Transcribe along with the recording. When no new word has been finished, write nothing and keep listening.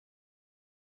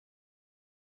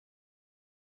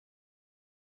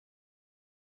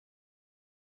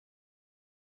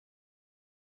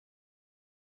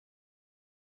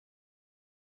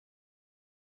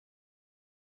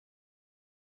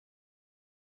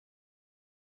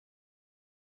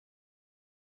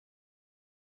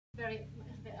a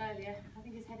little bit earlier, I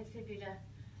think his head of fibula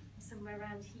is somewhere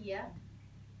around here.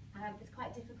 It's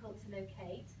quite difficult to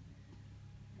locate.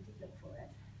 I did look for it.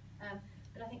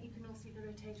 But I think you can all see the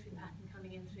rotatory pattern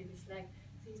coming in through this leg.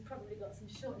 So he's probably got some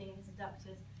shortening in his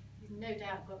adductors. He's no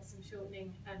doubt got some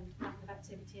shortening and lack of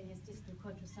activity in his distal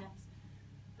quadriceps.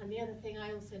 And the other thing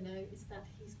I also know is that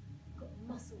he's got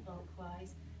muscle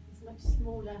bulk-wise, it's much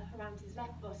smaller around his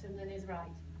left bottom than his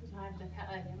right, which I had a look at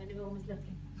earlier when everyone was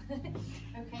looking.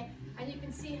 Okay, and you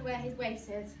can see where his weight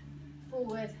is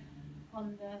forward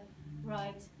on the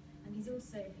right, and he's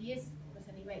also, if he is got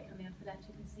any weight coming off the left,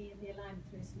 you can see the alignment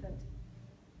through his foot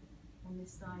on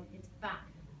this side. It's back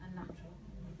and lateral.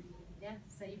 Yeah,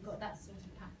 so you've got that sort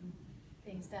of pattern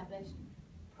being established,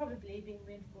 probably being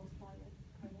reinforced by the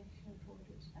pronation forward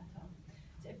reach of that arm.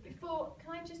 So before,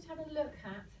 can I just have a look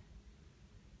at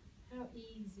how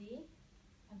easy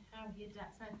and how he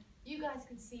adapts? Now, you guys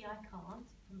can see I can't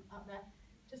from up there.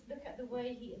 Just look at the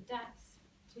way he adapts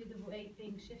to the weight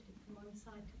being shifted from one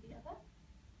side to the other.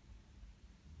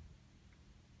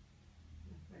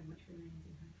 Very much remains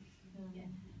in her. Yeah.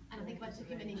 And I think if I took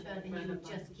him any further, he would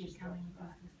just keep coming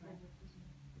across this way.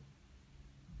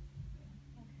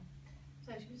 Okay.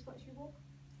 So should we just watch you walk?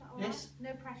 Is that all right? Yes.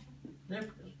 No pressure. No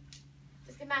pressure.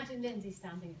 Just imagine Lindsay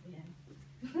standing at the end.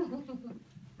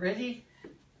 Ready?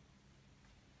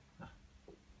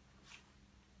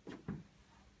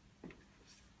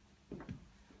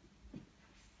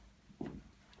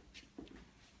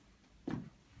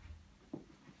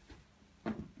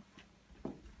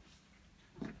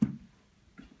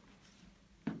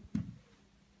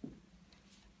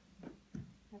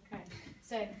 Okay,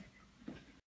 so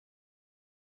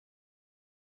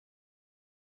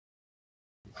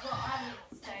what I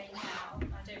would say now, I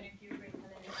don't know if you agree with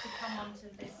it, is to come onto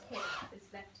this hip, this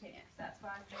left hip. So that's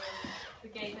where I feel we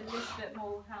gave a little bit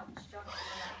more help to jump on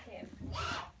that hip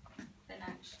than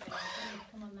actually.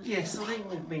 Come on that Yes, hip. I think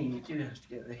with me you do have to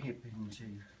get the hip into.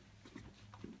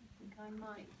 I think I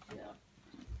might just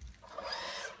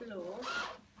explore.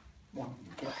 One,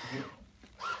 get the hip.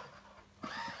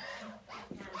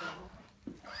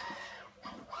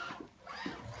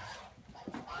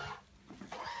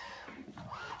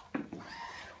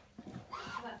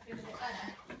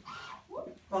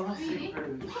 Oh, that's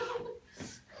improved.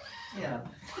 Yeah.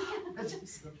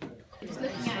 Just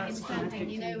looking at him standing,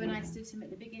 you know, when I stood him at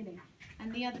the beginning.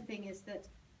 And the other thing is that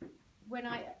when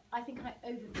I think I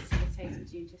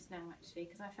over-facilitated you just now, actually,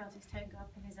 because I felt his toe go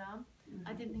up in his arm.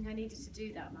 I didn't think I needed to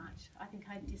do that much. I think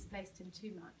I displaced him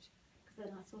too much, because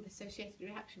then I saw the associated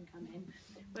reaction come in.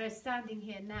 Whereas standing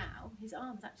here now, his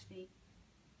arm's actually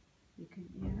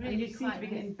really you seem to be quite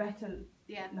getting better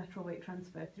yeah. lateral weight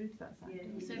transfer through to that side.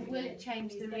 Yeah, So will it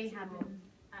change the rehab?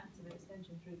 Active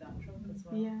extension through that trunk as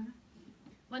well. Yeah.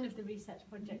 One of the research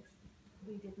projects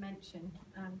we did mention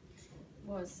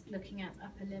was looking at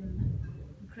upper limb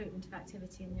recruitment of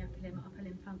activity in the upper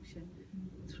limb function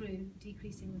through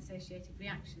decreasing the associated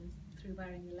reactions through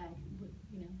wearing the leg.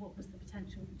 You know, what was the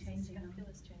potential for changing them?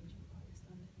 Changing while you're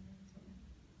standing there as well.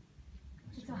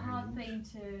 It's a hard thing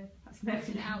to That's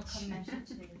put an outcome measure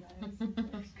to,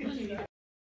 though.